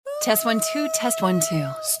Test 1 2, test 1 2.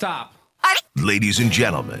 Stop. Ladies and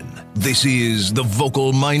gentlemen, this is The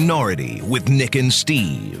Vocal Minority with Nick and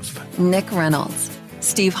Steve. Nick Reynolds,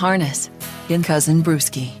 Steve Harness, and Cousin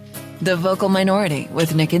Brewski. The Vocal Minority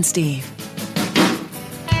with Nick and Steve.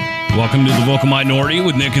 Welcome to The Vocal Minority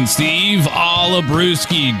with Nick and Steve. Alla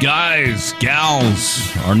Brewski, guys,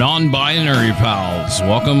 gals, our non-binary pals.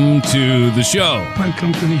 Welcome to the show.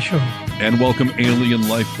 Welcome to the show. And welcome, alien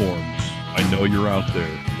life forms. I know you're out there.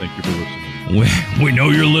 Thank you for listening. We know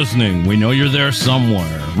you're listening. We know you're there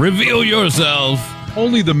somewhere. Reveal yourself.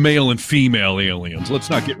 Only the male and female aliens. Let's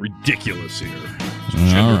not get ridiculous here.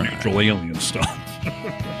 Gender-neutral alien stuff.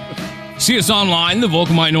 See us online,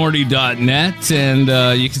 thevocalminority.net,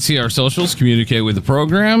 and you can see our socials, communicate with the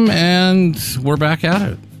program, and we're back at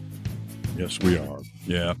it. Yes, we are.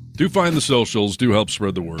 Yeah. Do find the socials. Do help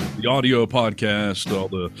spread the word. The audio podcast, all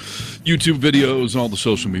the YouTube videos, all the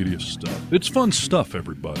social media stuff. It's fun stuff,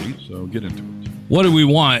 everybody, so get into it. What do we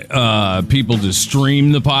want? People to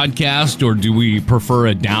stream the podcast, or do we prefer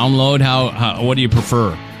a download? What do you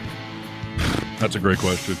prefer? That's a great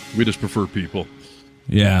question. We just prefer people.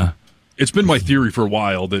 Yeah. It's been my theory for a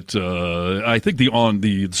while that I think on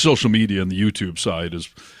the social media and the YouTube side is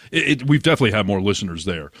we've definitely had more listeners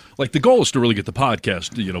there. Like the goal is to really get the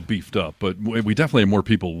podcast, beefed up, but we definitely have more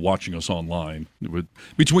people watching us online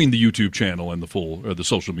between the YouTube channel and the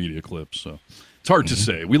social media clips. So it's hard to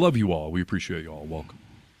say. We love you all. We appreciate you all. Welcome.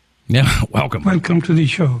 Yeah, welcome. Welcome to the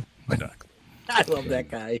show. Exactly. I love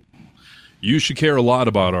that guy. You should care a lot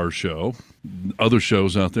about our show. Other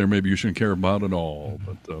shows out there, maybe you shouldn't care about at all.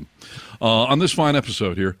 But on this fine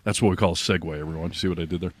episode here, that's what we call a segue, everyone. You see what I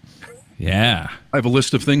did there? Yeah. I have a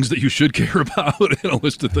list of things that you should care about and a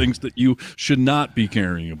list of things that you should not be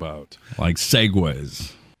caring about. Like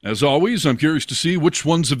segues. As always, I'm curious to see which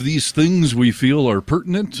ones of these things we feel are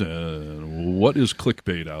pertinent. What is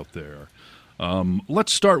clickbait out there?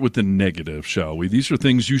 Let's start with the negative, shall we? These are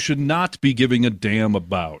things you should not be giving a damn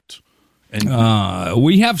about. And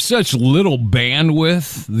we have such little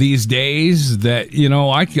bandwidth these days that,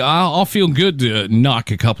 I'll feel good to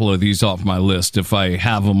knock a couple of these off my list if I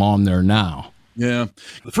have them on there now. Yeah.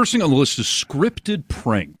 The first thing on the list is scripted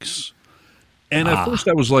pranks. And at first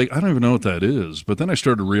I was like, I don't even know what that is. But then I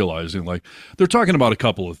started realizing, they're talking about a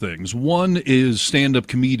couple of things. One is stand-up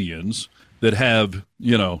comedians that have,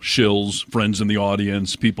 shills, friends in the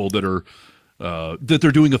audience, people that are that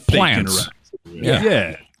they're doing a fake interaction.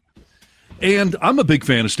 Yeah. And I'm a big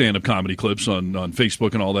fan of stand-up comedy clips on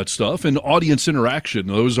Facebook and all that stuff. And audience interaction,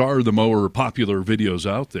 those are the more popular videos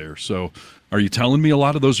out there. So are you telling me a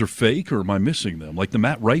lot of those are fake, or am I missing them? Like the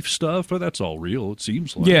Matt Rife stuff, that's all real, it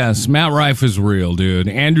seems like. Yes, Matt Rife is real, dude.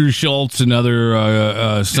 Andrew Schultz,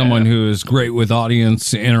 another someone who is great with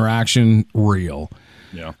audience interaction, real.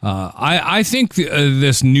 Yeah, I think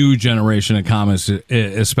this new generation of comics,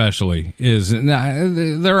 especially,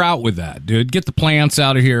 they're out with that, dude. Get the plants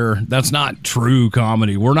out of here. That's not true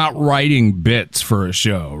comedy. We're not writing bits for a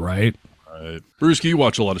show, right? Right. Brewski, you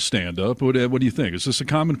watch a lot of stand-up. What do you think? Is this a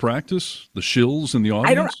common practice? The shills in the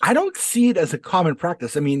audience? I don't see it as a common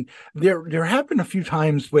practice. I mean, there have been a few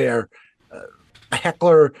times where a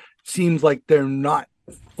heckler seems like they're not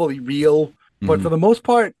fully real, but for the most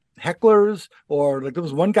part, hecklers, or there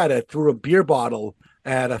was one guy that threw a beer bottle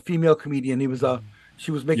at a female comedian.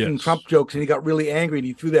 She was making Trump jokes, and he got really angry, and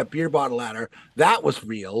he threw that beer bottle at her. That was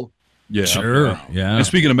real. Yeah, sure. Yeah. And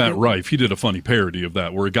speaking of Matt Rife, he did a funny parody of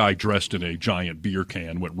that, where a guy dressed in a giant beer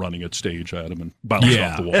can went running at stage at him and bounced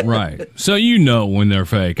off the wall. Right. So when they're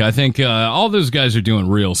fake. I think all those guys are doing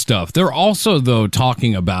real stuff. They're also, though,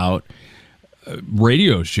 talking about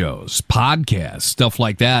radio shows, podcasts, stuff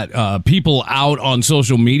like that. People out on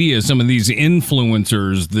social media, some of these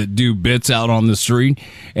influencers that do bits out on the street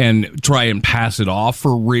and try and pass it off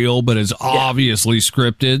for real, but it's obviously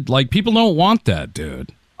scripted. Like, people don't want that,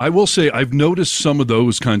 dude. I will say I've noticed some of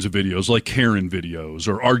those kinds of videos, like Karen videos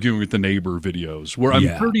or arguing with the neighbor videos, where I'm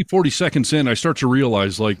 30, 40 seconds in, I start to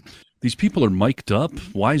realize, these people are mic'd up.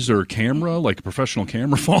 Why is there a camera, like a professional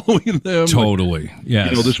camera following them? Totally.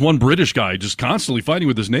 Yes. This one British guy just constantly fighting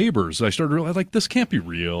with his neighbors. I started to realize, this can't be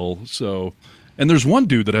real. So, and there's one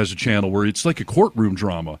dude that has a channel where it's like a courtroom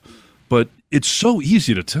drama, but it's so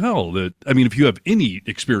easy to tell that, if you have any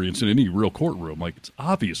experience in any real courtroom, it's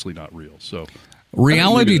obviously not real. So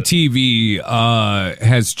Reality TV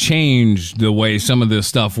has changed the way some of this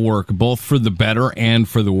stuff work, both for the better and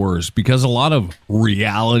for the worse, because a lot of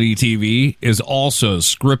reality TV is also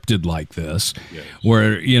scripted like this,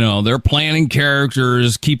 where, you know, they're planning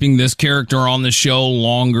characters, keeping this character on the show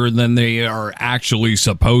longer than they are actually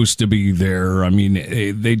supposed to be there. I mean,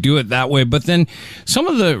 they do it that way. But then some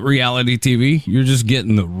of the reality TV, you're just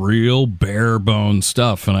getting the real bare bones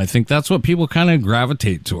stuff. And I think that's what people kind of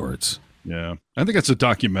gravitate towards. Yeah, I think it's a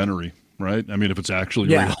documentary, right? I mean, if it's actually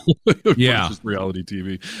Yeah. real, Yeah. versus reality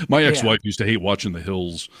TV. My ex-wife used to hate watching The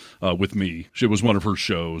Hills with me. It was one of her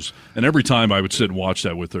shows, and every time I would sit and watch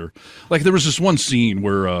that with her. Like there was this one scene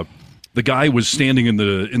where the guy was standing in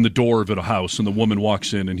the door of a house, and the woman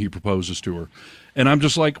walks in and he proposes to her. And I'm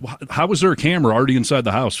just like, how was there a camera already inside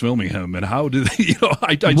the house filming him? And how did they,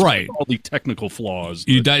 I Right. all the technical flaws.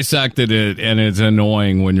 You dissected it, and it's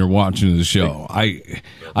annoying when you're watching the show.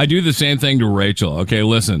 I do the same thing to Rachel. Okay,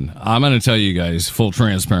 listen, I'm going to tell you guys full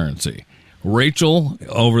transparency. Rachel,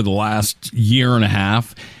 over the last year and a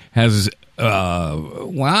half, has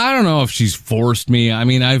well, I don't know if she's forced me. I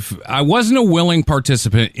mean, I wasn't a willing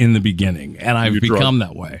participant in the beginning, and I've become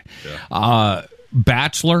that way. Yeah.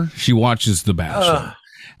 Bachelor, she watches The Bachelor,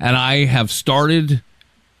 and I have started,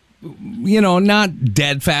 you know, not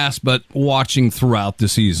dead fast, but watching throughout the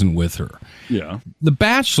season with her. Yeah. The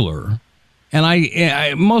Bachelor, and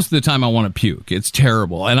I most of the time I want to puke. It's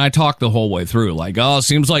terrible. And I talk the whole way through like, oh, it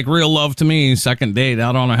seems like real love to me. Second date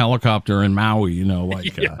out on a helicopter in Maui, you know,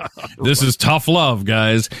 like this is tough love,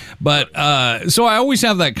 guys. But so I always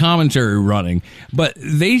have that commentary running. But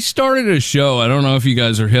they started a show. I don't know if you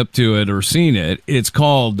guys are hip to it or seen it. It's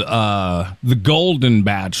called The Golden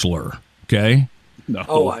Bachelor. Okay. No.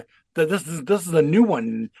 Oh, this is a new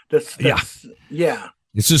one. Yeah.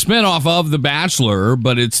 It's a spinoff of The Bachelor,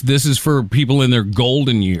 but this is for people in their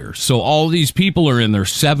golden years. So all these people are in their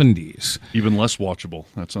 70s. Even less watchable.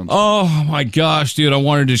 That sounds. Oh my gosh, dude! I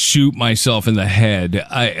wanted to shoot myself in the head.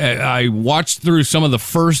 I watched through some of the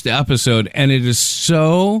first episode, and it is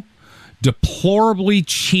so deplorably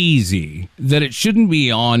cheesy that it shouldn't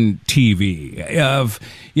be on TV. Of,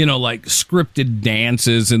 you know, like scripted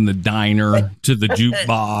dances in the diner to the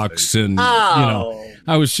jukebox, and you know,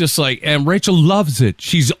 I was just like, and Rachel loves it.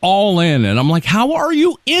 She's all in, and I'm like, how are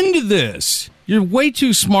you into this? You're way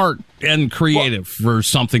too smart and creative for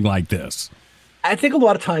something like this. I think a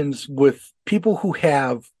lot of times with people who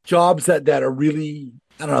have jobs that are really,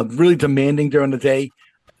 I don't know, really demanding during the day,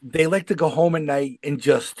 they like to go home at night and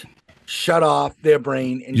just shut off their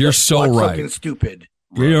brain and You're just so watch right. something stupid.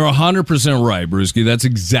 You're 100% right, Brewski. That's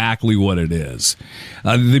exactly what it is.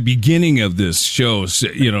 The beginning of this show,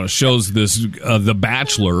 you know, shows this the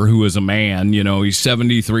Bachelor, who is a man. You know, he's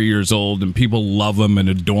 73 years old, and people love him and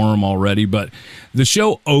adore him already. But the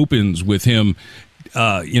show opens with him,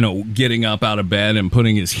 you know, getting up out of bed and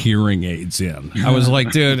putting his hearing aids in. I was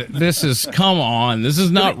like, dude, come on. This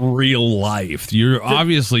is not real life. You're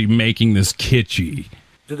obviously making this kitschy.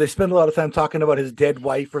 Do they spend a lot of time talking about his dead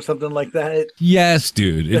wife or something like that? Yes,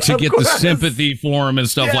 dude. To get the sympathy for him and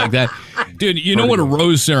stuff like that. Dude, you know what a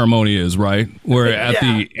rose ceremony is, right? Where at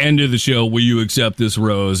the end of the show, will you accept this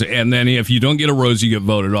rose? And then if you don't get a rose, you get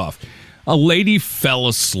voted off. A lady fell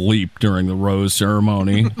asleep during the rose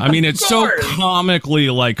ceremony. I mean, it's so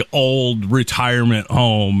comically like old retirement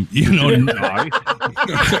home, you know.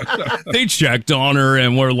 They checked on her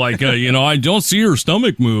and were like, you know, I don't see her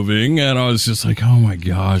stomach moving. And I was just like, oh my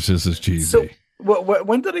gosh, this is cheesy. So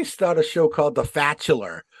when did they start a show called The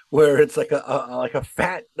Fatchular, where it's like a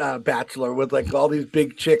fat bachelor with like all these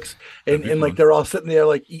big chicks and like they're all sitting there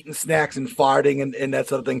like eating snacks and farting and that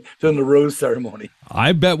sort of thing during the rose ceremony?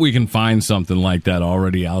 I bet we can find something like that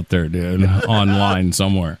already out there, dude, online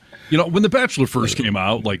somewhere. You know, when The Bachelor first came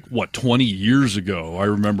out, like, 20 years ago, I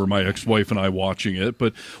remember my ex-wife and I watching it.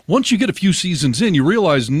 But once you get a few seasons in, you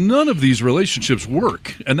realize none of these relationships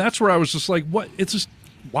work. And that's where I was just like, what? It's just,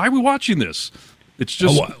 why are we watching this? It's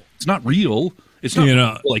just, it's not real. It's not, you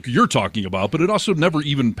know, like you're talking about, but it also never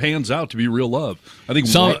even pans out to be real love. I think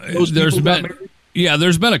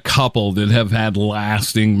there's been a couple that have had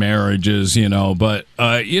lasting marriages, you know, but,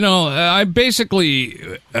 you know, I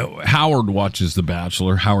basically, Howard watches The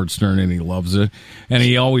Bachelor, Howard Stern, and he loves it. And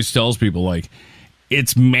he always tells people, like,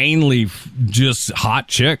 it's mainly just hot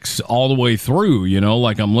chicks all the way through, you know,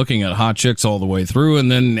 like I'm looking at hot chicks all the way through and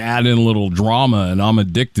then add in a little drama and I'm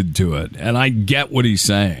addicted to it. And I get what he's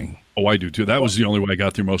saying. Oh, I do too. That was the only way I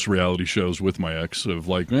got through most reality shows with my ex of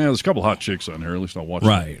like, there's a couple hot chicks on here. At least I'll watch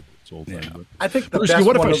Right. them. whole thing. Yeah. But. I think the Bruce, best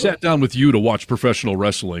what if one I of sat down with you to watch professional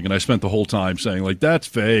wrestling and I spent the whole time saying, like, that's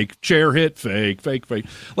fake, chair hit, fake, fake, fake.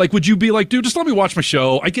 Like, would you be like, dude, just let me watch my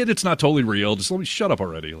show. I get it's not totally real. Just let me shut up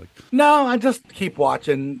already. Like, No, I just keep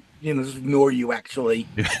watching. Just ignore you. Actually,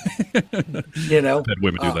 I've had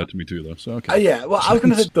women do that to me too, though. So okay. yeah. Well, I was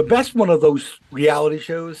going to say the best one of those reality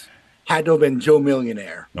shows had to have been Joe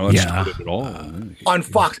Millionaire No, that's Yeah. not it at all. on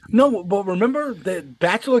Fox. No, but remember the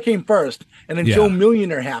Bachelor came first, and then Yeah. Joe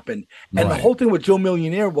Millionaire happened, and the Right. whole thing with Joe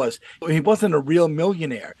Millionaire was he wasn't a real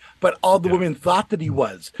millionaire, but all the women thought that he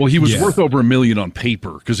was. Well, he was Yeah. worth over $1 million on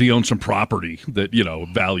paper because he owned some property that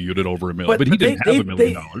valued it over $1 million. But he didn't have $1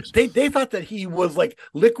 million. They thought that he was like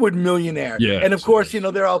liquid millionaire. Yeah, And of course,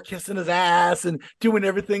 they're all kissing his ass and doing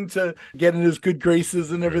everything to get in his good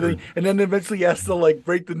graces and everything. And then eventually he has to like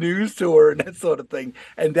break the news to her and that sort of thing.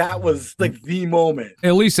 And that was like the moment.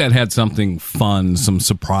 At least that had something fun, some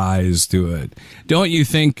surprise to it. Don't you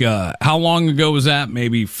think, how long ago was that?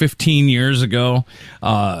 Maybe 15 years ago?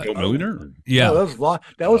 Joe Millionaire? Yeah. No, that was long.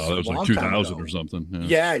 That was, That was a long like time 2000 ago. or something.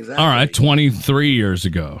 Yeah, exactly. All right, 23 years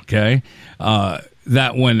ago, okay?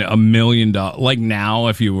 That when $1 million, like now,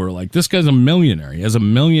 if you were like, this guy's a millionaire, he has $1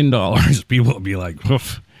 million, people would be like,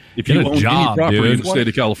 oof, If get you a own job, any property in dude. the state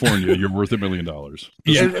of California, you're worth $1 million.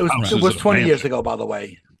 Yeah. It was 20 years ago, by the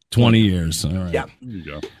way. 20 years. All right. Yeah. There you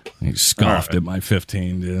go. He scoffed at my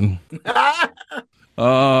 15, dude.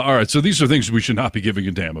 All right, so these are things we should not be giving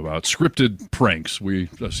a damn about. Scripted pranks, we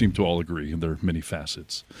seem to all agree, and there are many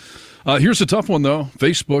facets. Here's a tough one, though.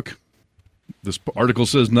 Facebook. This article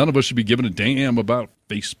says none of us should be giving a damn about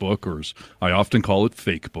Facebook, or as I often call it,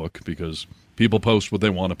 Fakebook, because people post what they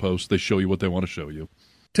want to post. They show you what they want to show you.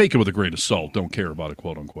 Take it with a grain of salt. Don't care about it,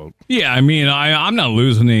 quote unquote. Yeah, I mean, I'm not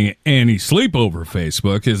losing any sleep over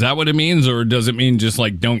Facebook. Is that what it means? Or does it mean just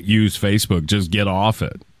like don't use Facebook, just get off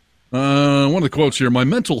it? One of the quotes here, my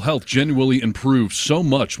mental health genuinely improved so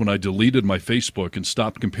much when I deleted my Facebook and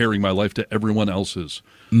stopped comparing my life to everyone else's.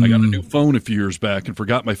 I got a new phone a few years back and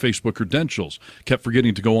forgot my Facebook credentials. Kept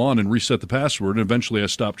forgetting to go on and reset the password, and eventually I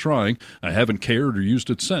stopped trying. I haven't cared or used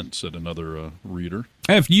it since, said another reader.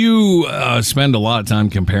 If you spend a lot of time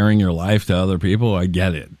comparing your life to other people, I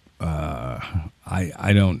get it.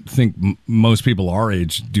 I don't think most people our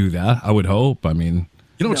age do that. I would hope. I mean,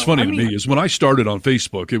 You know what's funny to me is when I started on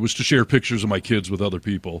Facebook, it was to share pictures of my kids with other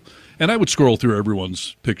people. And I would scroll through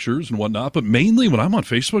everyone's pictures and whatnot. But mainly when I'm on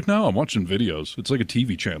Facebook now, I'm watching videos. It's like a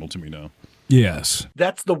TV channel to me now. yes.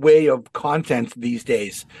 That's the way of content these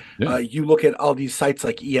days. Yeah. You look at all these sites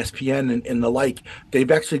like ESPN and the like,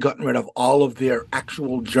 they've actually gotten rid of all of their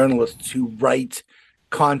actual journalists who write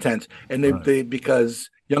content. And they because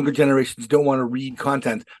younger generations don't want to read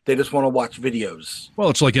content. They just want to watch videos. Well,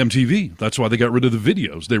 it's like MTV. That's why they got rid of the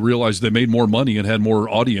videos. They realized they made more money and had more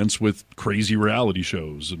audience with crazy reality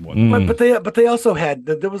shows and whatnot. But they also had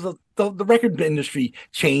the record industry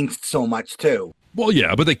changed so much too. Well,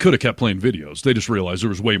 yeah, but they could have kept playing videos. They just realized there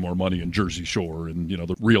was way more money in Jersey Shore and,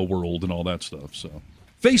 the real world and all that stuff. So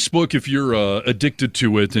Facebook, if you're addicted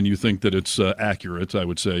to it and you think that it's accurate, I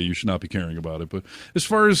would say you should not be caring about it. But as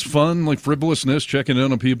far as fun, like frivolousness, checking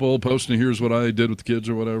in on people, posting, here's what I did with the kids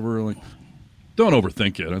or whatever, like, don't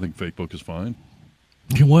overthink it. I think Facebook is fine.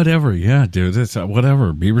 Whatever. Yeah, dude. It's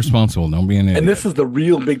whatever. Be responsible. Don't be an idiot. And this is the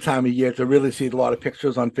real big time of year to really see a lot of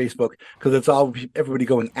pictures on Facebook because it's all everybody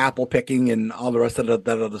going apple picking and all the rest of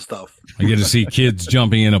that other stuff. I get to see kids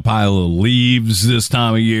jumping in a pile of leaves this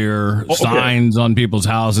time of year. okay. Signs on people's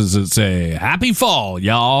houses that say "Happy Fall,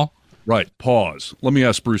 y'all." Right. Pause. Let me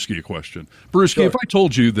ask Brewski a question. Brewski, if I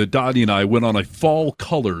told you that Dottie and I went on a fall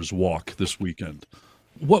colors walk this weekend,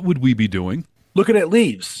 what would we be doing? Looking at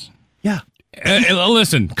leaves. Yeah.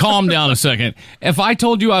 Listen, calm down a second. If I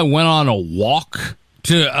told you I went on a walk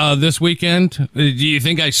to this weekend, do you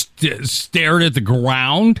think I stared at the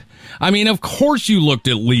ground? I mean, of course you looked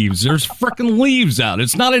at leaves. There's freaking leaves out.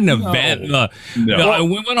 It's not an event. No.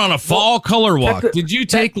 We went on a fall color walk. Did you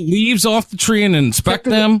take leaves off the tree and inspect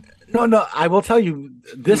them? No. I will tell you,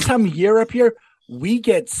 this time of year up here, we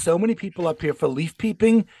get so many people up here for leaf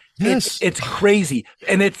peeping. Yes. It's crazy.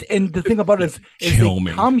 And the thing about it is Kill they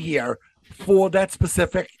me. come here for that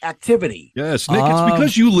specific activity. Yes, Nick, it's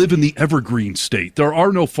because you live in the evergreen state. There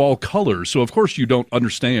are no fall colors, so of course you don't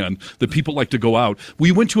understand that people like to go out.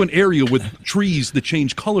 We went to an area with trees that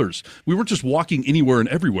change colors. We weren't just walking anywhere and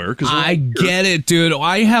everywhere. I get it, dude.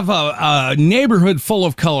 I have a neighborhood full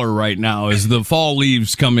of color right now as the fall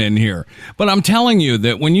leaves come in here. But I'm telling you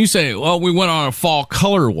that when you say, well, we went on a fall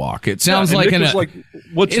color walk, it sounds like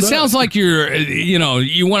what's that? sounds like you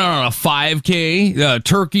went on a 5K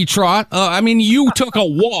turkey trot I mean, you took a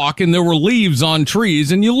walk and there were leaves on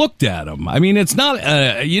trees and you looked at them. I mean, it's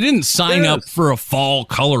not, you didn't sign up for a fall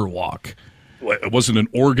color walk. It wasn't an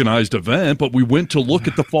organized event, but we went to look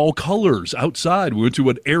at the fall colors outside. We went to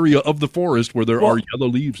an area of the forest where there are yellow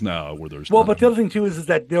leaves now. Where there's but the other thing too is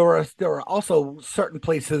that there are also certain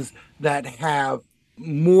places that have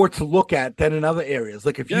more to look at than in other areas.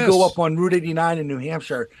 Like if you go up on Route 89 in New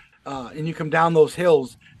Hampshire, and you come down those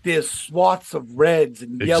hills, there's swaths of reds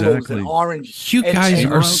and yellows and orange. You guys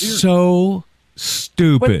are so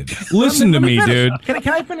stupid. Listen to me, dude.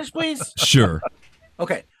 Can I finish, please? Sure.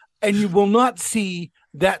 Okay. And you will not see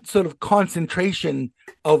that sort of concentration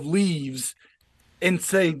of leaves in,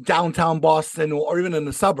 say, downtown Boston or even in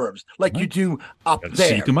the suburbs, like you do up there.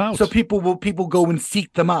 Seek them out. So people go and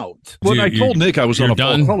seek them out. Well, I told Nick I was on a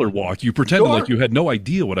fall color walk. You pretended like you had no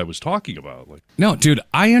idea what I was talking about. No, dude,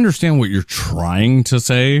 I understand what you're trying to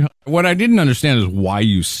say. What I didn't understand is why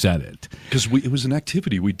you said it. Because it was an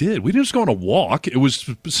activity we did. We didn't just go on a walk. It was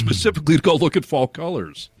specifically to go look at fall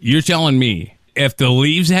colors. You're telling me if the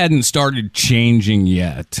leaves hadn't started changing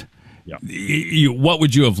yet, what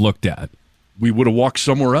would you have looked at? We would have walked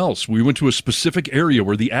somewhere else. We went to a specific area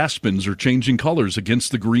where the aspens are changing colors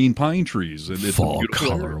against the green pine trees. And it's fall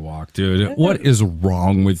color walk, dude. What is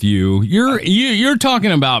wrong with you? You're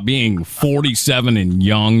talking about being 47 and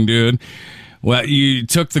young, dude. Well, you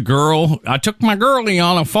took I took my girlie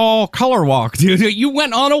on a fall color walk, dude. You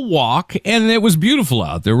went on a walk, and it was beautiful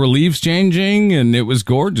out. There were leaves changing, and it was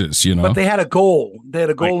gorgeous, you know. But they had a goal. They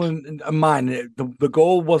had a goal in mind. The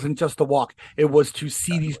goal wasn't just a walk. It was to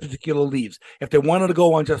see these particular leaves. If they wanted to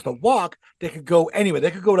go on just a walk, they could go anywhere.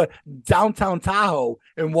 They could go to downtown Tahoe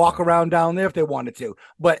and walk around down there if they wanted to.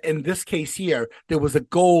 But in this case here, there was a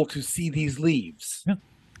goal to see these leaves. Yeah.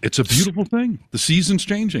 It's a beautiful thing. The season's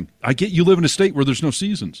changing. I get you live in a state where there's no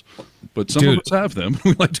seasons, but some of us have them.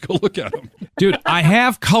 We like to go look at them. Dude, I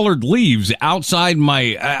have colored leaves outside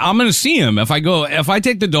I'm going to see them. If I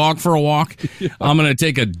take the dog for a walk, I'm going to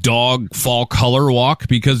take a dog fall color walk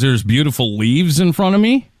because there's beautiful leaves in front of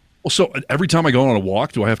me. Well, so every time I go on a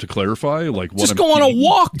walk, do I have to clarify what Just go on a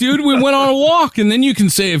walk, dude. We went on a walk, and then you can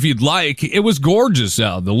say if you'd like. It was gorgeous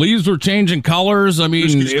out. The leaves were changing colors. I mean,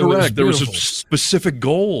 it was correct. There was a specific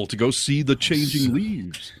goal to go see the changing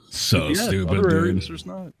leaves. So stupid, other dude. Areas, there's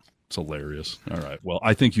not. It's hilarious. All right. Well,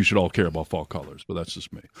 I think you should all care about fall colors, but that's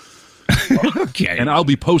just me. Okay. And I'll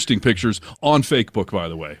be posting pictures on Facebook, by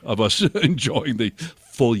the way, of us enjoying the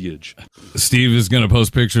foliage. Steve is going to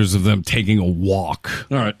post pictures of them taking a walk.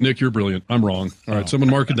 All right, Nick, you're brilliant. I'm wrong. All right, someone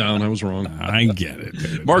mark it down. I was wrong. I get it.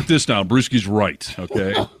 Dude. Mark this down. Brewski's right.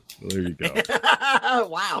 Okay. There you go.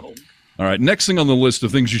 Wow. All right, next thing on the list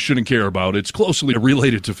of things you shouldn't care about, it's closely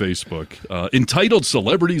related to Facebook. Entitled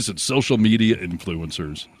Celebrities and Social Media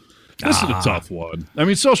Influencers. This is a tough one. I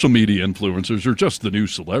mean, social media influencers are just the new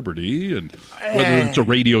celebrity, and whether it's a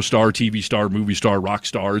radio star, TV star, movie star, rock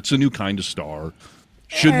star, it's a new kind of star.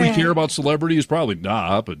 Should we care about celebrities? Probably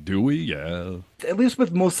not, but do we? Yeah. At least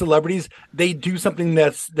with most celebrities, they do something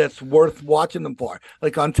that's worth watching them for,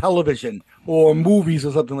 like on television or movies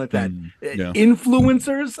or something like that. Yeah.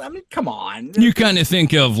 Influencers? I mean, come on. You kind of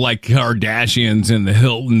think of like Kardashians and the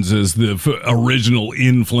Hiltons as the original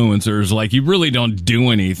influencers. Like you really don't do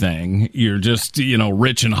anything. You're just,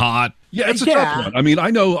 rich and hot. Yeah, it's a tough one. I mean,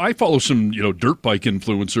 I follow some, dirt bike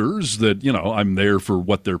influencers that, I'm there for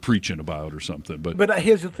what they're preaching about or something. But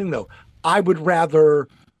here's the thing, though. I would rather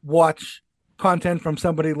watch content from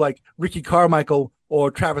somebody like Ricky Carmichael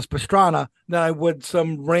or Travis Pastrana than I would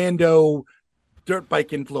some rando dirt bike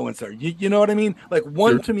influencer. You know what I mean? Like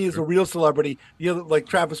one to me is a real celebrity. The other, like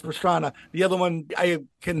Travis Pastrana. The other one, I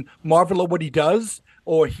can marvel at what he does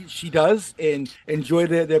or she does and enjoy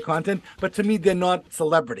their content. But to me, they're not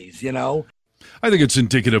celebrities, I think it's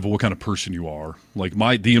indicative of what kind of person you are. Like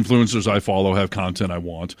the influencers I follow have content I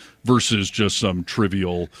want versus just some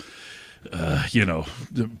trivial, beautiful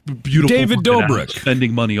David Dobrik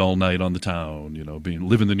spending money all night on the town,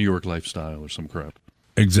 living the New York lifestyle or some crap.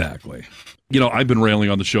 Exactly. I've been railing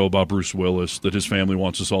on the show about Bruce Willis, that his family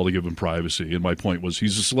wants us all to give him privacy. And my point was,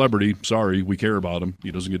 he's a celebrity. Sorry, we care about him.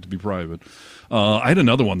 He doesn't get to be private. I had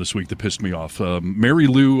another one this week that pissed me off. Mary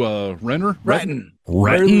Lou Renner?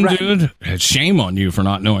 Retton, dude. Shame on you for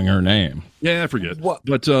not knowing her name. Yeah, I forget. What?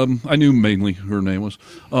 But I knew mainly her name was.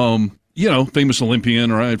 Famous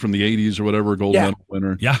Olympian, right, from the 80s or whatever, gold medal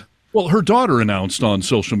winner. Yeah. Well, her daughter announced on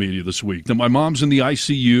social media this week that my mom's in the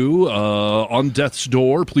ICU on death's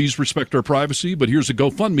door. Please respect our privacy, but here's a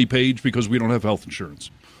GoFundMe page because we don't have health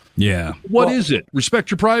insurance. Yeah. What is it?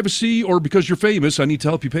 Respect your privacy, or because you're famous, I need to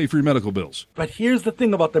help you pay for your medical bills? But here's the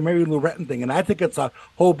thing about the Mary Lou Retton thing, and I think it's a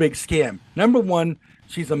whole big scam. Number one,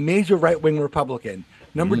 she's a major right-wing Republican.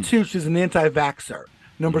 Number two, she's an anti-vaxxer.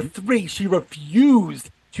 Number three, she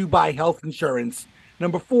refused to buy health insurance.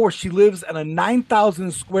 Number four, she lives in a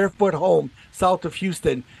 9,000 square foot home south of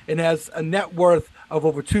Houston and has a net worth of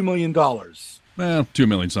over $2 million. Well, $2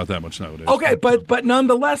 million's not that much nowadays. Okay, but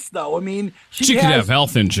nonetheless, though, I mean, She could have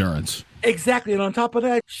health insurance. Exactly. And on top of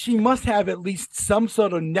that, she must have at least some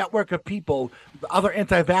sort of network of people, other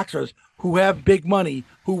anti-vaxxers, who have big money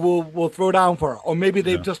who will throw down for her. Or maybe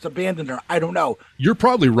they've just abandoned her. I don't know. You're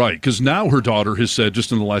probably right, because now her daughter has said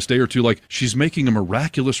just in the last day or two, like, she's making a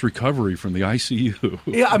miraculous recovery from the ICU.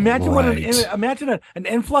 Yeah, imagine an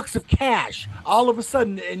influx of cash all of a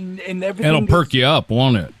sudden and everything. It'll perk you up,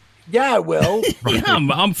 won't it? Yeah, it will. Yeah,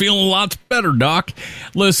 I'm feeling lots better, Doc.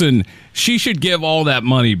 Listen, she should give all that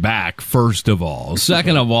money back, first of all.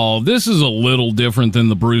 Second of all, this is a little different than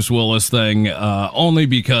the Bruce Willis thing, only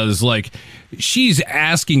because, like, she's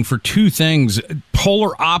asking for two things,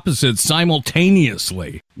 polar opposites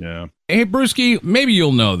simultaneously. Yeah. Hey, Brewski, maybe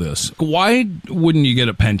you'll know this. Why wouldn't you get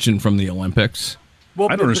a pension from the Olympics? Well,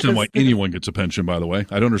 I don't understand why anyone gets a pension, by the way.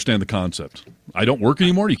 I don't understand the concept. I don't work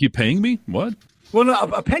anymore? You keep paying me? What? Well, no,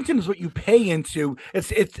 a pension is what you pay into.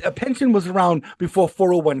 It's a pension was around before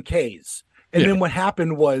 401ks, and then what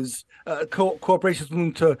happened was corporations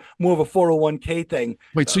moved to more of a 401k thing.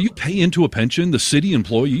 Wait, so you pay into a pension? The city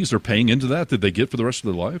employees are paying into that they get for the rest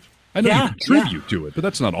of their life? I know you contribute to it, but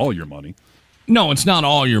that's not all your money. No, it's not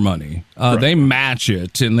all your money. Right. They match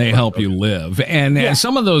it, and they help you live. And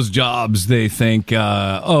some of those jobs, they think,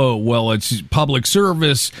 it's public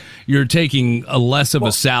service. You're taking a less of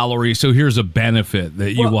a salary, so here's a benefit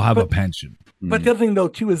that you will have a pension. But the other thing, though,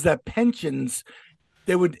 too, is that pensions,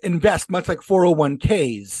 they would invest much like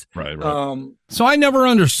 401ks. Right. So I never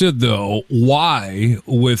understood, though, why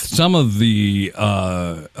with some of the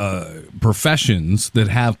professions that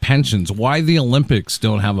have pensions, why the Olympics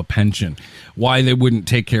don't have a pension, why they wouldn't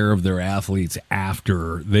take care of their athletes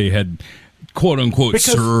after they had, quote unquote,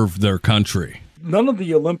 served their country. None of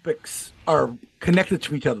the Olympics are connected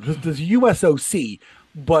to each other. There's USOC,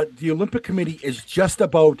 but the Olympic Committee is just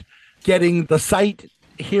about getting the site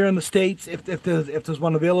here in the States, if there's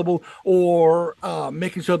one available, or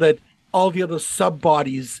making sure that all the other sub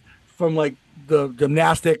bodies, from like the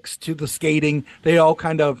gymnastics to the skating, they all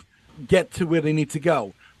kind of get to where they need to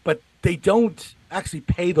go. But they don't actually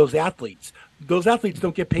pay those athletes. Those athletes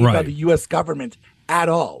don't get paid by the U.S. government at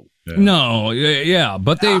all. Yeah. No,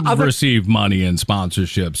 but they receive money and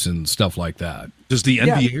sponsorships and stuff like that. Does the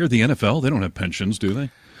NBA or the NFL, they don't have pensions, do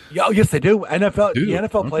they? Yeah, yes, they do. The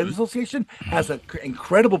NFL Players Association has an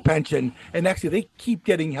incredible pension, and actually they keep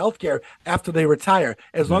getting health care after they retire.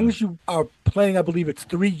 As long as you are playing, I believe it's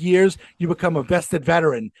 3 years, you become a vested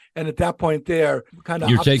veteran, and at that point they're kind of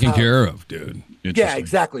you're taken care of, dude. Yeah,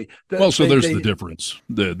 exactly. There's the difference: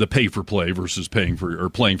 the pay for play versus paying for or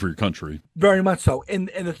playing for your country. Very much so. And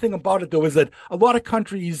the thing about it, though, is that a lot of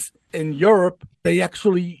countries in Europe, they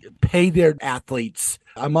actually pay their athletes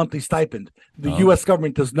a monthly stipend. The U.S.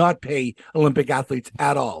 government does not pay Olympic athletes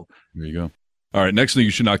at all. There you go. All right, next thing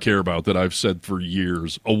you should not care about that I've said for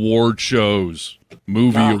years: award shows,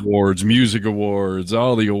 movie awards, music awards,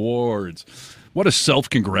 all the awards. What a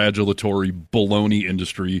self-congratulatory baloney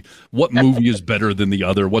industry. What movie is better than the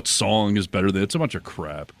other? What song is better than... It's a bunch of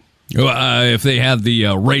crap. If they had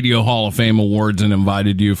the Radio Hall of Fame awards and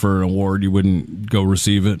invited you for an award, you wouldn't go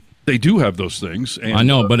receive it? They do have those things. And, I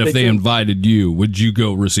know, but if they invited you, would you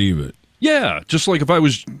go receive it? Yeah, just like if I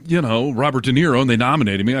was, Robert De Niro and they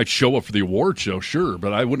nominated me, I'd show up for the award show, sure,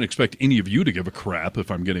 but I wouldn't expect any of you to give a crap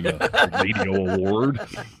if I'm getting a radio award.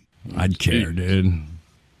 I'd care, dude.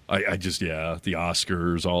 I just, the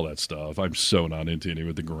Oscars, all that stuff. I'm so not into any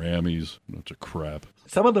of the Grammys. Bunch of crap.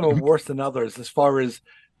 Some of them are worse than others as far as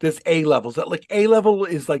there's A levels. Like A level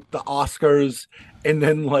is like the Oscars, and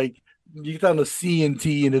then like you get down to C and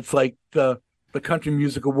T, and it's like the Country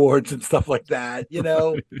Music Awards and stuff like that,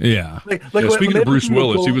 Yeah. Speaking of Bruce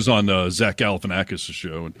Willis, he was on Zach Galifianakis'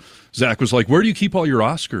 show, and Zach was like, "Where do you keep all your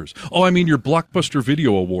Oscars?" "Oh, I mean your Blockbuster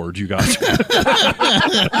Video Award, you got."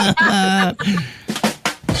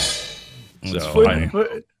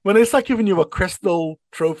 When they start giving you a crystal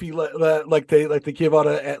trophy like they give out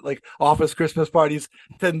at like office Christmas parties,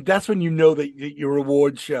 then that's when you know that your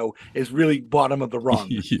award show is really bottom of the rung.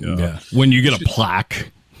 Yeah. When you get a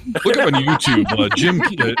plaque. Look up on YouTube,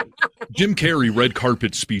 Jim Carrey red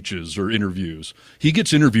carpet speeches or interviews. He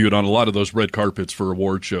gets interviewed on a lot of those red carpets for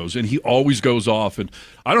award shows, and he always goes off and,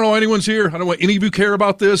 I don't know why anyone's here. I don't know why any of you care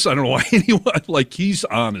about this. I don't know why anyone, like, he's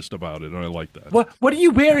honest about it, and I like that. What are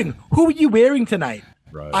you wearing? Who are you wearing tonight?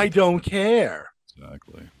 Right. I don't care.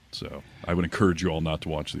 Exactly. So I would encourage you all not to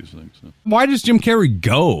watch these things. So. Why does Jim Carrey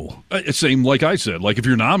go? Same, like I said, like if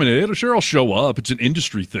you're nominated, sure, I'll show up. It's an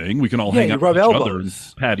industry thing. We can all hang out with each other and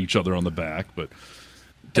pat each other on the back. But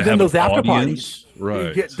to and then have those an after audience, parties,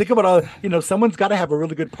 right? Think about someone's got to have a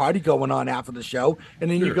really good party going on after the show, and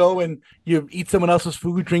then you go and you eat someone else's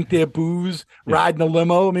food, drink their booze, ride in a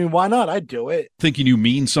limo. I mean, why not? I'd do it. Thinking you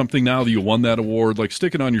mean something now that you won that award, like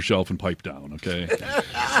stick it on your shelf and pipe down. Okay,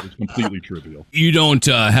 it's completely trivial. You don't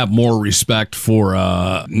have more respect for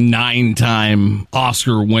a 9-time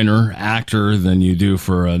Oscar winner actor than you do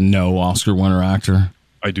for a no Oscar winner actor?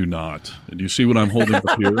 I do not. And you see what I'm holding up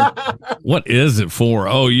here? What is it for?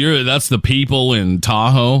 Oh, that's the people in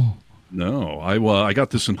Tahoe? No, I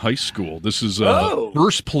got this in high school. This is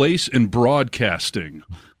first place in broadcasting.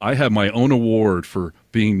 I have my own award for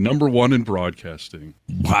being number one in broadcasting.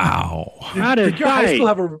 Wow. Did your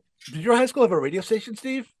high school have a radio station,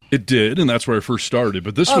 Steve? It did, and that's where I first started.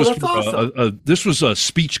 But this was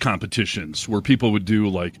speech competitions where people would do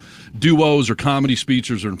like duos or comedy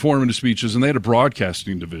speeches or informative speeches, and they had a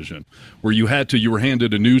broadcasting division where you were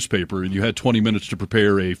handed a newspaper and you had 20 minutes to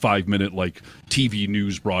prepare a 5-minute like TV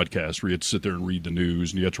news broadcast where you had to sit there and read the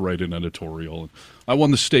news and you had to write an editorial. And I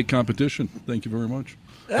won the state competition. Thank you very much.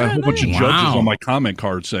 I had a whole bunch of judges on my comment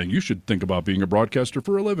card saying, you should think about being a broadcaster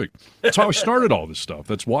for a living. That's how I started all this stuff.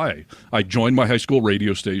 That's why I joined my high school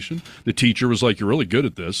radio station. The teacher was like, you're really good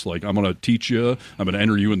at this. Like, I'm going to teach you. I'm going to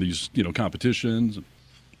enter you in these, competitions.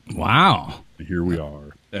 Wow. And here we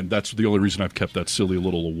are. And that's the only reason I've kept that silly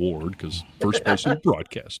little award, because first place in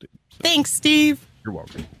broadcasting. So, thanks, Steve. You're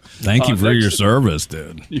welcome. Thank you for your service,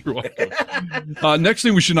 dude. You're welcome. Next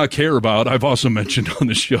thing we should not care about, I've also mentioned on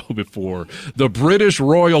the show before, the British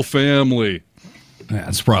royal family.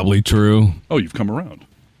 That's probably true. Oh, you've come around.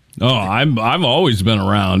 Oh, I've always been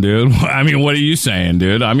around, dude. I mean, what are you saying,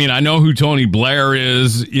 dude? I mean, I know who Tony Blair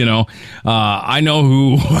is. I know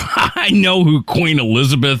who Queen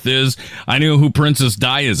Elizabeth is. I know who Princess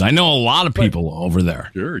Di is. I know a lot of people over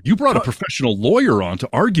there. Sure, you brought a professional lawyer on to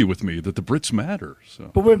argue with me that the Brits matter.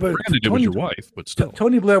 So, but granted, it was your wife, but still,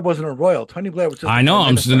 Tony Blair wasn't a royal. Tony Blair was just. I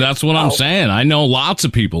know. That's what I'm saying. I know lots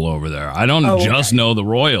of people over there. I don't just know the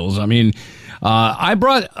royals. I mean. I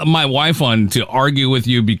brought my wife on to argue with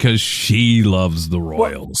you because she loves the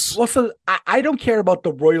royals. Well, so I don't care about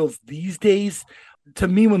the royals these days. To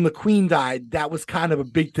me, when the Queen died, that was kind of a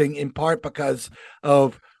big thing, in part because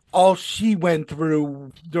of all she went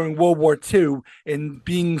through during World War II and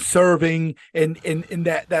serving and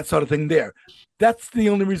that sort of thing there. That's the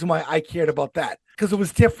only reason why I cared about that, because it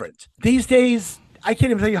was different. These days, I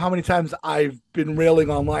can't even tell you how many times I've been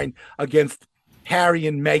railing online against Harry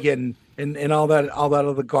and Meghan and all that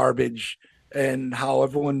other garbage, and how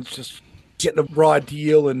everyone's just getting a raw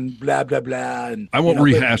deal and blah blah blah. And I won't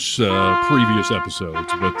rehash previous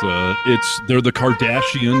episodes, but they're the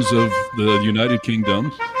Kardashians of the United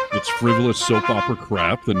Kingdom. It's frivolous soap opera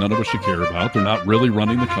crap that none of us should care about. They're not really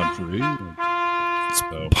running the country. It's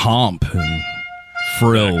pomp and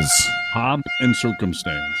frills, pomp and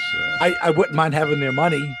circumstance. I wouldn't mind having their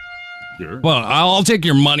money. Sure. Well, I'll take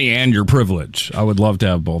your money and your privilege. I would love to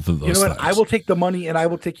have both of those. You know what? I will take the money and I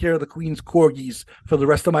will take care of the Queen's corgis for the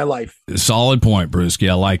rest of my life. Solid point, Brewski.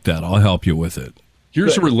 I like that. I'll help you with it.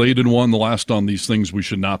 Here's a related one, the last on these things we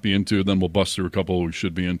should not be into, then we'll bust through a couple we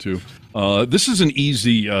should be into. This is an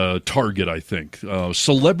easy target, I think.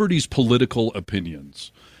 Celebrities' political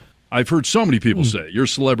opinions. I've heard so many people say, you're a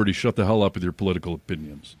celebrity, shut the hell up with your political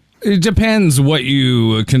opinions. It depends what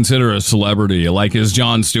you consider a celebrity. Like, is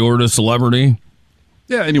Jon Stewart a celebrity?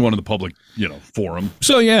 Yeah, anyone in the public, forum.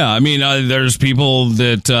 So, yeah, I mean, there's people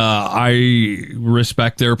that I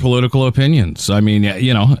respect their political opinions. I mean,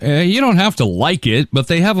 you don't have to like it, but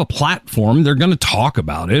they have a platform. They're going to talk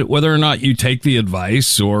about it, whether or not you take the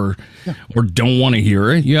advice or don't want to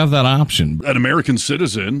hear it. You have that option. An American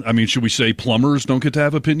citizen, I mean, should we say plumbers don't get to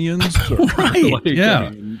have opinions? Right,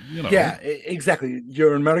 yeah. Yeah, exactly.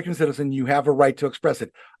 You're an American citizen. You have a right to express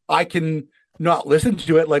it. I can not listen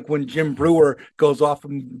to it, like when Jim Brewer goes off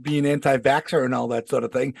and being anti-vaxxer and all that sort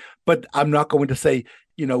of thing. But I'm not going to say,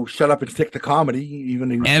 shut up and stick to comedy.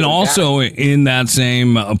 Even and also in that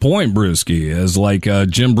same point, Brewski, is like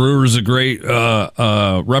Jim Brewer's a great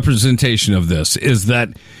representation of this, is that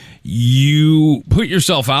you put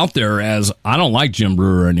yourself out there as, I don't like Jim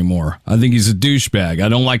Breuer anymore. I think he's a douchebag. I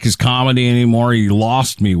don't like his comedy anymore. He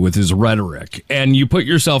lost me with his rhetoric. And you put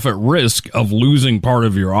yourself at risk of losing part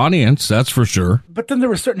of your audience, that's for sure. But then there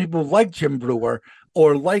were certain people like Jim Breuer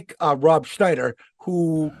or like Rob Schneider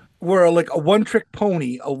who were like a one-trick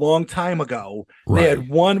pony a long time ago. Right. They had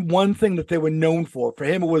one thing that they were known for. For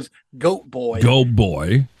him, it was Goat Boy. Goat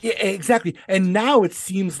Boy. Yeah, exactly. And now it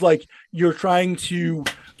seems like you're trying to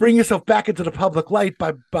bring yourself back into the public light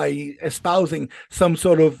by espousing some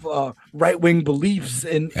sort of right-wing beliefs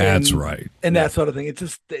and That's right. And that sort of thing. It's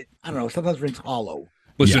just, I don't know, sometimes rings hollow.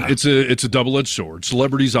 Listen, Yeah. it's a double-edged sword.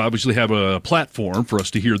 Celebrities obviously have a platform for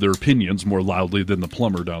us to hear their opinions more loudly than the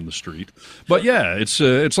plumber down the street. But yeah, it's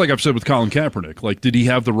like I've said with Colin Kaepernick. Like, did he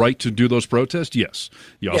have the right to do those protests? Yes.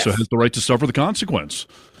 He also Yes. has the right to suffer the consequence.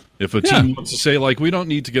 If a team wants to say, like, we don't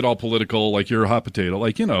need to get all political, like you're a hot potato,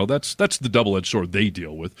 like, that's the double-edged sword they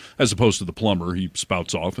deal with, as opposed to the plumber. He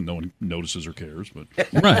spouts off and no one notices or cares. But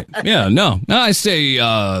Right. Yeah, no. I say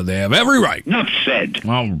they have every right. Enough said.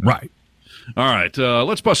 All right. all right,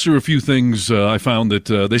 let's bust through a few things I found that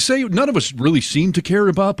they say none of us really seem to care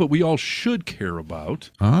about, but we all should care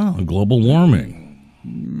about. Global warming.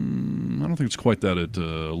 I don't think it's quite that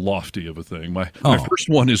lofty of a thing. My Oh. first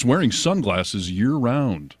one is wearing sunglasses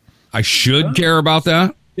year-round. I should care about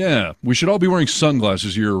that? Yeah, we should all be wearing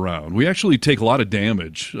sunglasses year-round. We actually take a lot of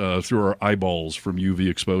damage through our eyeballs from UV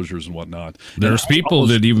exposures and whatnot. There's people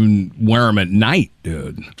that even wear them at night,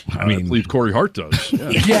 dude. I I mean, believe Corey Hart does.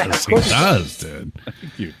 Yeah. yes, he does, dude.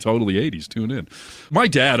 You totally 80s. Tune in. My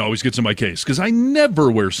dad always gets in my case because I never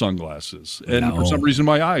wear sunglasses, and No. for some reason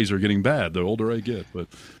my eyes are getting bad the older I get. But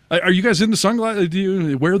are you guys into sunglasses? Do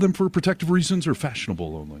you wear them for protective reasons or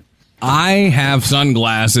fashionable only? I have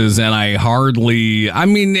sunglasses and I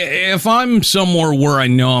mean, if I'm somewhere where I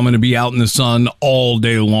know I'm going to be out in the sun all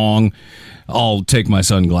day long, I'll take my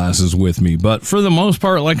sunglasses with me. But for the most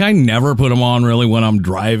part, like, I never put them on really when I'm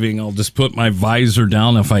driving. I'll just put my visor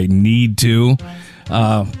down if I need to.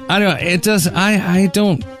 I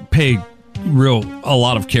don't pay a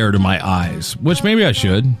lot of care to my eyes, which maybe I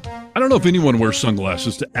should. I don't know if anyone wears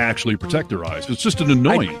sunglasses to actually protect their eyes. It's just an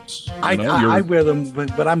annoyance. I wear them,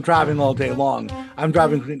 but I'm driving all day long. I'm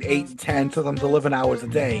driving between 8 and 10, sometimes 11 hours a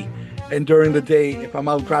day. And during the day, if I'm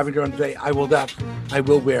out driving during the day, I will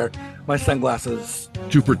wear my sunglasses.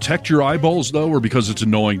 To protect your eyeballs, though, or because it's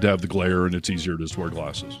annoying to have the glare and it's easier to just wear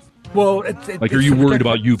glasses? Well, Like, are you worried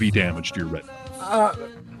about UV damage to your retina?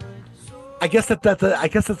 I guess that's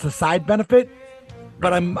a side benefit,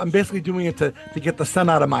 but I'm basically doing it to get the sun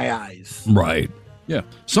out of my eyes. Right. Yeah.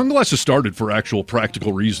 Sunglasses started for actual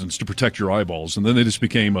practical reasons to protect your eyeballs, and then they just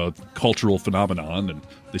became a cultural phenomenon, and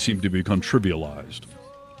they seem to become trivialized.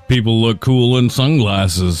 People look cool in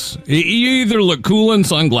sunglasses. You either look cool in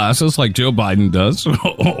sunglasses like Joe Biden does,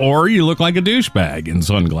 or you look like a douchebag in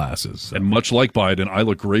sunglasses. And much like Biden, I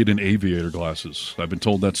look great in aviator glasses. I've been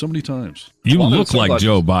told that so many times. You Well, look like sunglasses.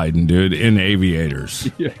 Joe Biden, dude, in aviators.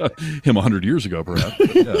 Yeah, him 100 years ago, perhaps.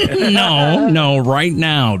 Yeah. No, right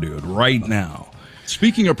now, dude, right now.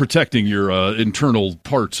 Speaking of protecting your internal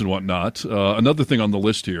parts and whatnot, another thing on the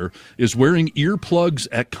list here is wearing earplugs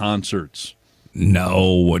at concerts.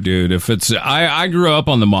 No, dude. If it's, I grew up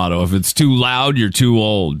on the motto: if it's too loud, you're too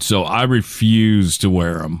old. So I refuse to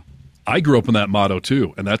wear them. I grew up on that motto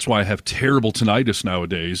too, and that's why I have terrible tinnitus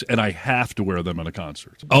nowadays, and I have to wear them at a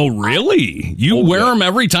concert. Oh, really? You wear them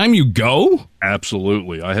every time you go?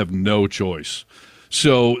 Absolutely, I have no choice.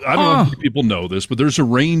 So I don't know if people know this, but there's a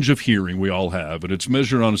range of hearing we all have, and it's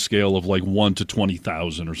measured on a scale of like 1 to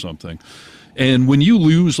 20,000 or something. And when you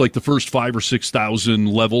lose like the first 5,000 or 6,000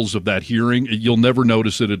 levels of that hearing, you'll never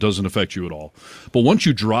notice it. It doesn't affect you at all. But once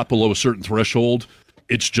you drop below a certain threshold,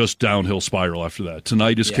 it's just downhill spiral after that.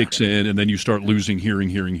 Tinnitus kicks in, and then you start losing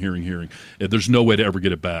hearing. And there's no way to ever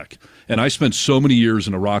get it back. And I spent so many years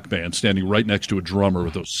in a rock band standing right next to a drummer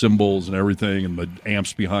with those cymbals and everything and the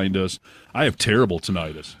amps behind us. I have terrible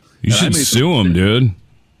tinnitus. You And I should made sue him, dude.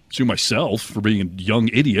 Sue myself for being a young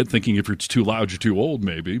idiot, thinking if it's too loud, you're too old,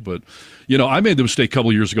 maybe. But, I made the mistake a couple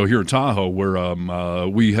of years ago here in Tahoe where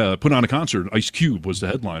we put on a concert. Ice Cube was the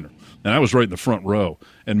headliner, and I was right in the front row.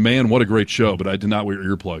 And, man, what a great show, but I did not wear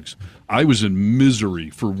earplugs. I was in misery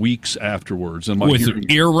for weeks afterwards. And my With hearing,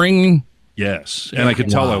 an earring? yes, and I could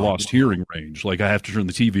tell I Wow. lost hearing range. Like I have to turn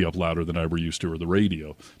the TV up louder than I ever used to, or the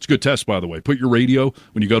radio. It's a good test, by the way. Put your radio,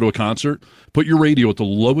 when you go to a concert, put your radio at the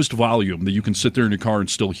lowest volume that you can sit there in your car and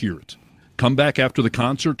still hear it. Come back after the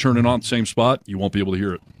concert, turn it on the same spot, you won't be able to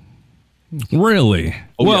hear it. Really?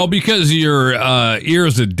 Oh, well, yeah. because your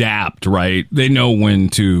ears adapt, right? They know when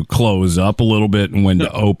to close up a little bit and when to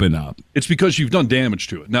open up. It's because you've done damage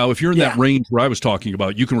to it. Now, if you're in that Yeah. range where I was talking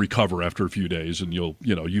about, you can recover after a few days, and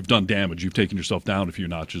you've done damage. You've taken yourself down a few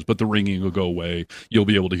notches, but the ringing will go away. You'll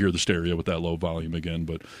be able to hear the stereo with that low volume again.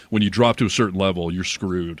 But when you drop to a certain level, you're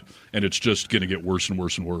screwed, and it's just going to get worse and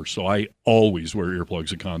worse and worse. So I always wear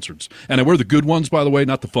earplugs at concerts, and I wear the good ones, by the way,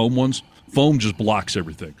 not the foam ones. Foam just blocks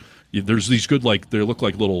everything. There's these good, they look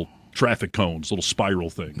like little traffic cones, little spiral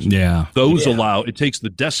things. Yeah. Those it takes the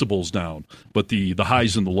decibels down, but the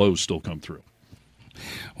highs and the lows still come through.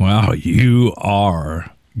 Wow, you are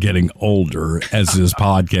getting older as this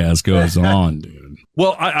podcast goes on, dude.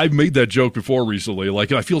 Well, I've made that joke before recently.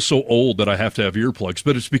 Like, I feel so old that I have to have earplugs,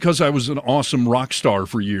 but it's because I was an awesome rock star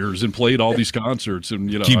for years and played all these concerts. And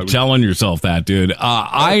Keep telling yourself that, dude.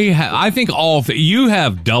 I think you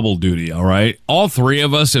have double duty. All right, all three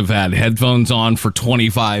of us have had headphones on for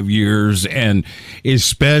 25 years, and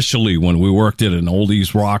especially when we worked at an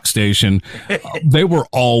oldies rock station, they were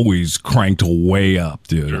always cranked way up,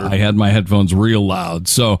 dude. Sure. I had my headphones real loud,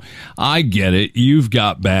 so I get it. You've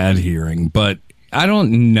got bad hearing, but I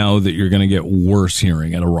don't know that you're going to get worse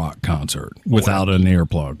hearing at a rock concert without an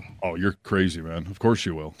earplug. Oh, you're crazy, man. Of course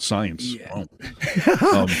you will. Science. Yeah.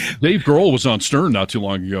 Dave Grohl was on Stern not too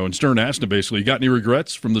long ago, and Stern asked him basically, you got any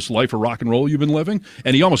regrets from this life of rock and roll you've been living?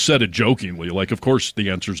 And he almost said it jokingly, like, of course the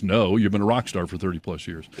answer's no. You've been a rock star for 30 plus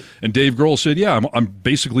years. And Dave Grohl said, yeah, I'm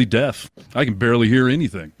basically deaf. I can barely hear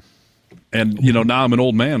anything. And, now I'm an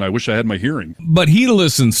old man. I wish I had my hearing. But he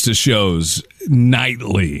listens to shows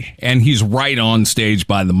nightly, and he's right on stage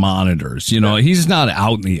by the monitors. He's not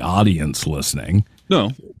out in the audience listening.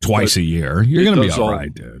 No. Twice a year. You're going to be all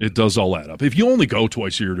right, dude. It does all add up. If you only go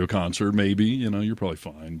twice a year to a concert, maybe, you're probably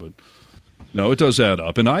fine. But, no, it does add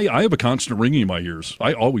up. And I have a constant ringing in my ears.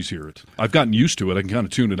 I always hear it. I've gotten used to it. I can kind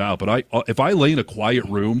of tune it out. But if I lay in a quiet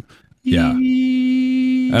room... Yeah.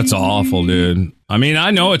 That's awful, dude. I mean, I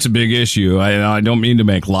know it's a big issue. I don't mean to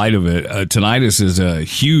make light of it. Tinnitus is a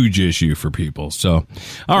huge issue for people. So,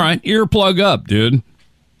 all right, earplug up, dude.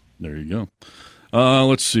 There you go.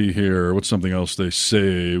 Let's see here. What's something else they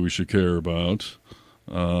say we should care about?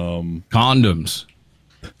 Condoms.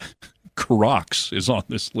 Crocs is on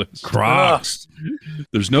this list. Crocs.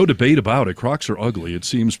 There's no debate about it. Crocs are ugly. It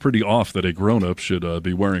seems pretty off that a grown-up should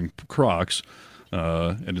be wearing Crocs,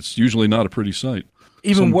 and it's usually not a pretty sight.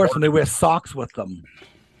 Even worse when they wear socks with them.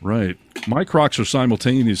 Right. My Crocs are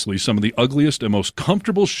simultaneously some of the ugliest and most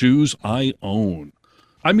comfortable shoes I own.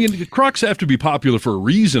 I mean, Crocs have to be popular for a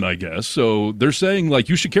reason, I guess. So they're saying,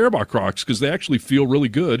 you should care about Crocs because they actually feel really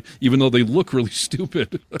good, even though they look really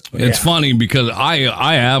stupid. It's funny because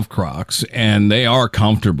I have Crocs, and they are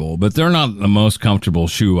comfortable, but they're not the most comfortable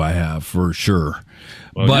shoe I have, for sure.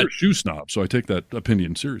 Well, but you're a shoe snob, so I take that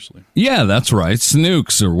opinion seriously. Yeah, that's right.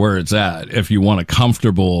 Snooks are where it's at if you want a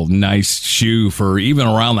comfortable, nice shoe for even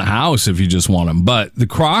around the house if you just want them. But the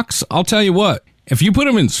Crocs, I'll tell you what, if you put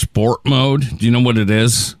them in sport mode, do you know what it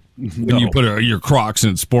is? When you put your Crocs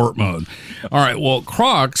in sport mode. All right, well,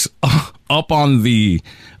 Crocs up on the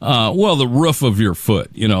roof of your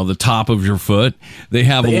foot, the top of your foot, they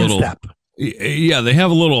have a little... Instep. Yeah, they have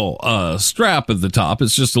a little strap at the top.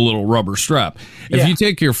 It's just a little rubber strap. If you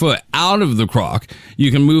take your foot out of the Croc,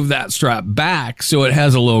 you can move that strap back so it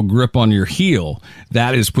has a little grip on your heel.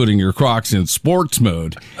 That is putting your Crocs in sports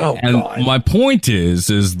mode. Oh, and God. my point is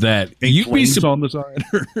that you'd be on the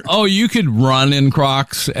side. you could run in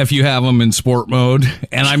Crocs if you have them in sport mode,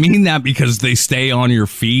 and I mean that because they stay on your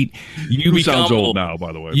feet. Sounds old now,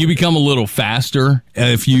 by the way. You become a little faster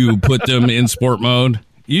if you put them in sport mode.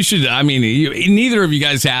 You should, neither of you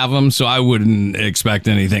guys have them, so I wouldn't expect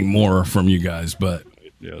anything more from you guys, but...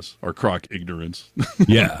 Yes, our Croc ignorance.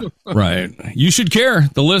 Yeah, right. You should care.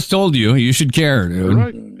 The list told you. You should care, dude.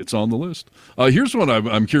 Right. It's on the list. Here's what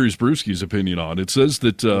I'm curious Brewski's opinion on. It says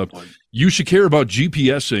that you should care about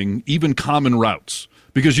GPSing even common routes.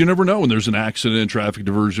 Because you never know when there's an accident, traffic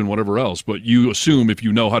diversion, whatever else. But you assume if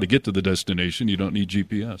you know how to get to the destination, you don't need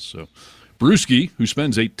GPS. So Brewski, who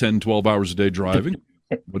spends 8, 10, 12 hours a day driving...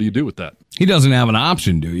 What do you do with that? He doesn't have an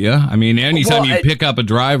option, do you? I mean, anytime you pick up a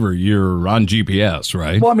driver, you're on GPS,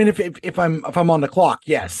 right? Well, I mean, if I'm on the clock,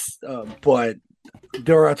 yes, but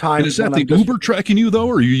there are times. And is that the Uber tracking you though,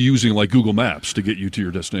 or are you using Google Maps to get you to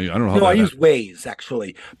your destination? I don't know how. No, I use Waze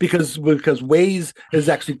actually because Waze is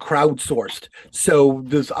actually crowdsourced. So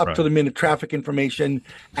there's up to the minute traffic information,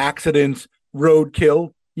 accidents,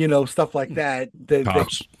 roadkill, stuff like that.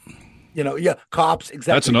 Cops. Cops,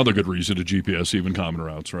 exactly. That's another good reason to GPS even common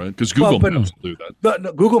routes, right? Because Google Maps will do that.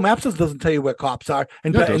 No, Google Maps doesn't tell you where cops are,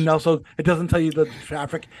 and also it doesn't tell you the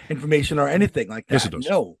traffic information or anything like that. Yes, it does.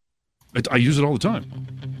 No. I use it all the time.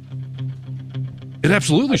 It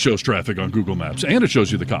absolutely shows traffic on Google Maps, and it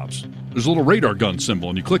shows you the cops. There's a little radar gun symbol,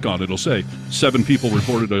 and you click on it. It'll say 7 people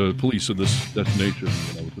reported to police in this destination.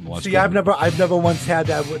 Within the last See, I've never once had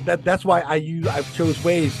that. That's why I chose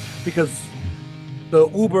Waze, because the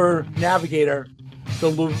Uber navigator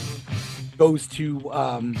goes to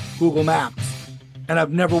Google Maps, and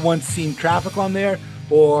I've never once seen traffic on there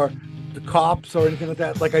or the cops or anything like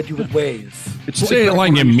that, like I do with Waze. Say it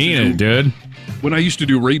like you mean it, dude. When I used to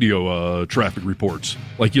do radio traffic reports,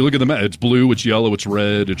 like you look at the map, it's blue, it's yellow, it's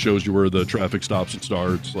red. It shows you where the traffic stops and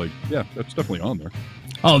starts. Like, yeah, that's definitely on there.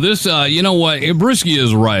 Oh, this, you know what? Brewski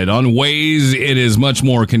is right. On Waze, it is much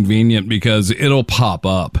more convenient because it'll pop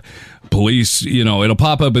up. Police, it'll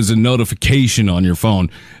pop up as a notification on your phone.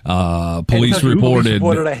 Police reported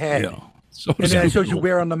ahead. And then it shows you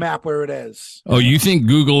where on the map where it is. Oh, you think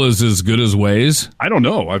Google is as good as Waze? I don't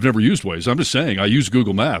know. I've never used Waze. I'm just saying I use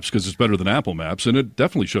Google Maps because it's better than Apple Maps, and it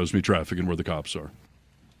definitely shows me traffic and where the cops are.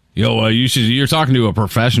 Yo, you're talking to a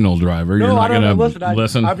professional driver. No, you're not going to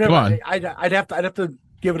listen. Come on. I'd have to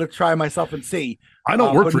give it a try myself and see. I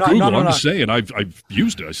don't work for Google. I'm just saying I've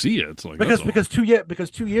used it. I see it. It's like, because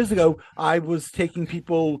 2 years ago I was taking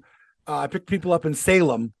people. I picked people up in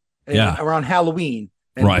Salem around Halloween.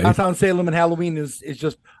 And downtown Salem and Halloween is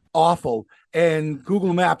just awful. And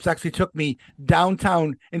Google Maps actually took me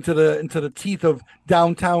downtown into the teeth of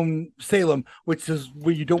downtown Salem, which is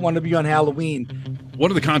where you don't want to be on Halloween.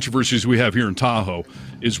 One of the controversies we have here in Tahoe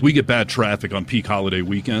is we get bad traffic on peak holiday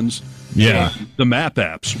weekends. Yeah. The map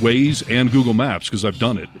apps, Waze and Google Maps, because I've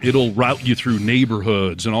done it, it'll route you through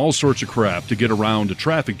neighborhoods and all sorts of crap to get around a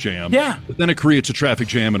traffic jam. Yeah. But then it creates a traffic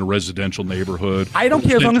jam in a residential neighborhood. I don't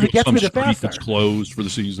care as long as it gets me there faster. It's closed for the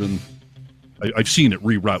season. I've seen it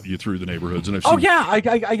reroute you through the neighborhoods, and I've seen. Oh yeah, I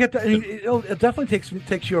get that. It definitely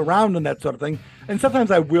takes you around and that sort of thing. And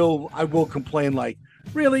sometimes I will complain, like,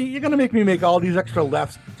 really, you're gonna make me make all these extra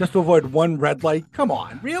lefts just to avoid one red light? Come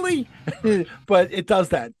on, really? But it does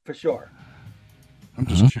that for sure. I'm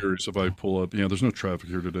just curious if I pull up. Yeah, there's no traffic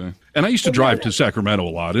here today. And I used to drive to Sacramento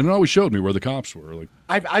a lot, and it always showed me where the cops were. Like,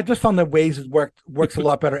 I just found that Waze works a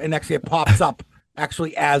lot better, and actually it pops up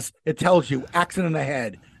actually as it tells you accident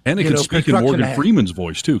ahead. And it can speak in Morgan Freeman's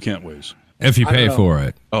voice, too, can't Waze? If you pay for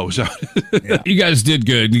it. Oh, so You guys did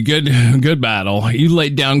good. Good battle. You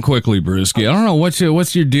laid down quickly, Brewski. I don't know,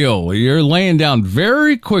 what's your deal? You're laying down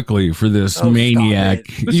very quickly for this maniac.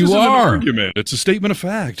 This isn't an argument. It's a statement of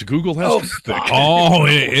fact. Google has traffic. Oh,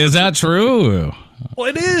 is that true? Well,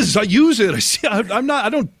 it is. I use it. I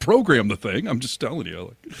don't program the thing. I'm just telling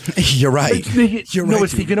you. You're right. You're right.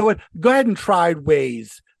 Steve, you know what? Go ahead and try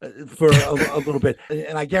Waze for a little bit,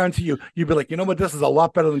 and I guarantee you'd be like, you know what, this is a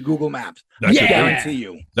lot better than Google Maps. I guarantee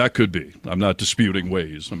you. That could be. I'm not disputing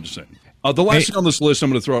Waze. I'm just saying. The last thing on this list I'm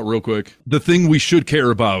going to throw out real quick. The thing we should care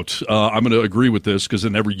about, I'm going to agree with this because I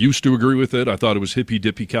never used to agree with it. I thought it was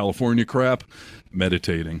hippy-dippy California crap.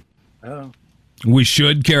 Meditating. Oh. We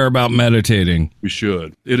should care about meditating. We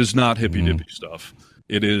should. It is not hippy-dippy stuff.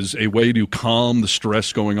 It is a way to calm the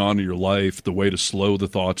stress going on in your life, the way to slow the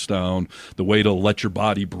thoughts down, the way to let your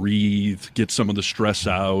body breathe, get some of the stress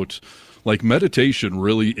out. Like, meditation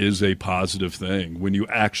really is a positive thing when you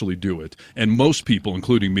actually do it. And most people,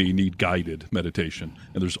 including me, need guided meditation.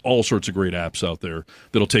 And there's all sorts of great apps out there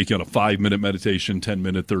that'll take you on a 5-minute meditation,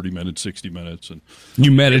 10-minute, 30-minute, 60 minutes. And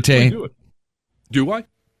you meditate? Do I?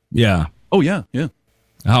 Yeah. Oh, yeah.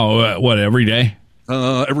 How, every day?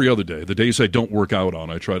 Every other day. The days I don't work out on,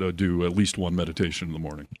 I try to do at least one meditation in the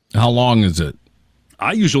morning. How long is it?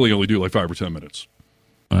 I usually only do like 5 or 10 minutes.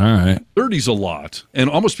 All right. 30's a lot. And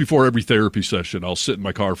almost before every therapy session, I'll sit in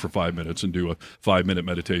my car for 5 minutes and do a 5-minute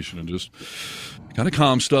meditation and just kind of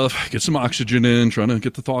calm stuff, get some oxygen in, trying to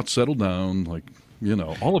get the thoughts settled down. Like,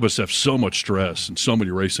 all of us have so much stress and so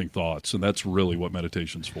many racing thoughts, and that's really what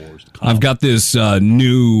meditation's for. I've got this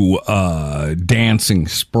new dancing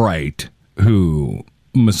sprite who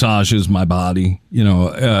massages my body,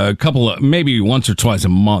 a couple of, maybe once or twice a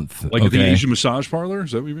month. Like the Asian massage parlor?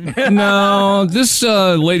 Is that what you mean? No, this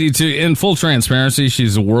lady, in full transparency,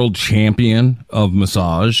 she's a world champion of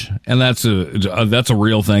massage, and that's a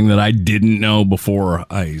real thing that I didn't know before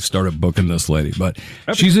I started booking this lady. But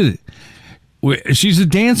she's a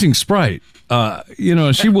dancing sprite.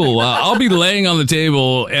 She will. I'll be laying on the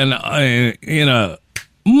table, and in a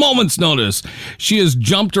moment's notice, she has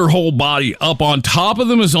jumped her whole body up on top of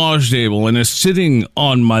the massage table and is sitting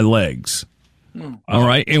on my legs. All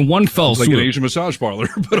right, in one fell Like swoop. an Asian massage parlor,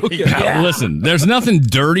 but okay. Yeah, listen, there's nothing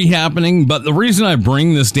dirty happening, but the reason I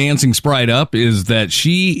bring this dancing sprite up is that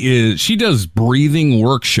she does breathing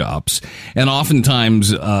workshops and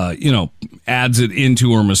oftentimes, adds it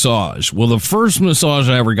into her massage. Well, the first massage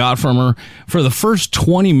I ever got from her, for the first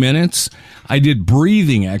 20 minutes, I did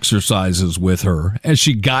breathing exercises with her as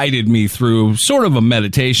she guided me through sort of a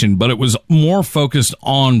meditation, but it was more focused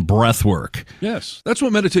on breath work. Yes, that's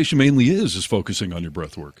what meditation mainly is focusing on your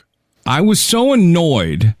breath work. I was so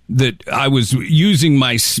annoyed that I was using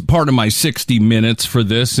part of my 60 minutes for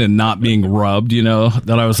this and not being rubbed,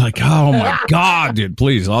 that I was like, oh my God, dude,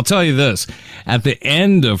 please. I'll tell you this. At the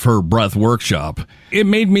end of her breath workshop, it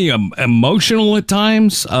made me emotional at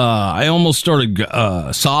times. I almost started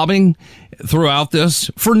sobbing throughout this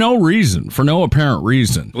for no apparent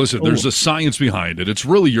reason. Listen, there's a science behind it. It's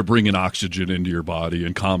really you're bringing oxygen into your body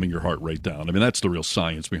and calming your heart rate down. I mean, that's the real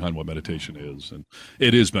science behind what meditation is, and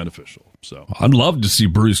it is beneficial. So I'd love to see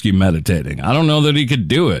Brewski meditating. I don't know that he could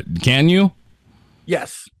do it. Can you?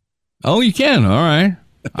 Yes. Oh, you can. All right.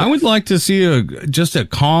 I would like to see just a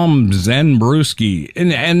calm Zen Brewski,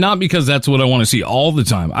 and not because that's what I want to see all the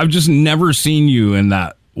time. I've just never seen you in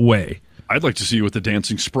that way. I'd like to see you with the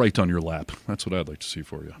dancing Sprite on your lap. That's what I'd like to see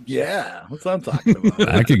for you. Yeah, that's what I'm talking about.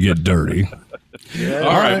 That could get dirty. Yeah.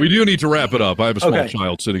 All right, we do need to wrap it up. I have a small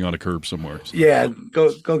child sitting on a curb somewhere. So. Yeah,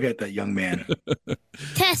 go get that young man.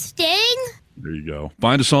 Testing. There you go.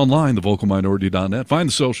 Find us online, thevocalminority.net. Find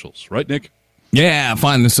the socials, right, Nick? Yeah,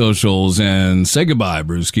 find the socials and say goodbye,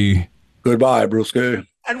 Brewski. Goodbye, Brewski.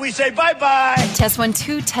 And we say bye-bye. Test 1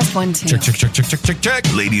 2, test 1 2.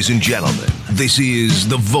 Check. Ladies and gentlemen, this is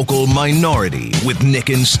The Vocal Minority with Nick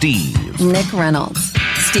and Steve. Nick Reynolds,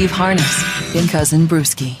 Steve Harness, and Cousin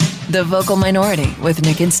Brewski. The Vocal Minority with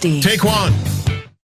Nick and Steve. Take one.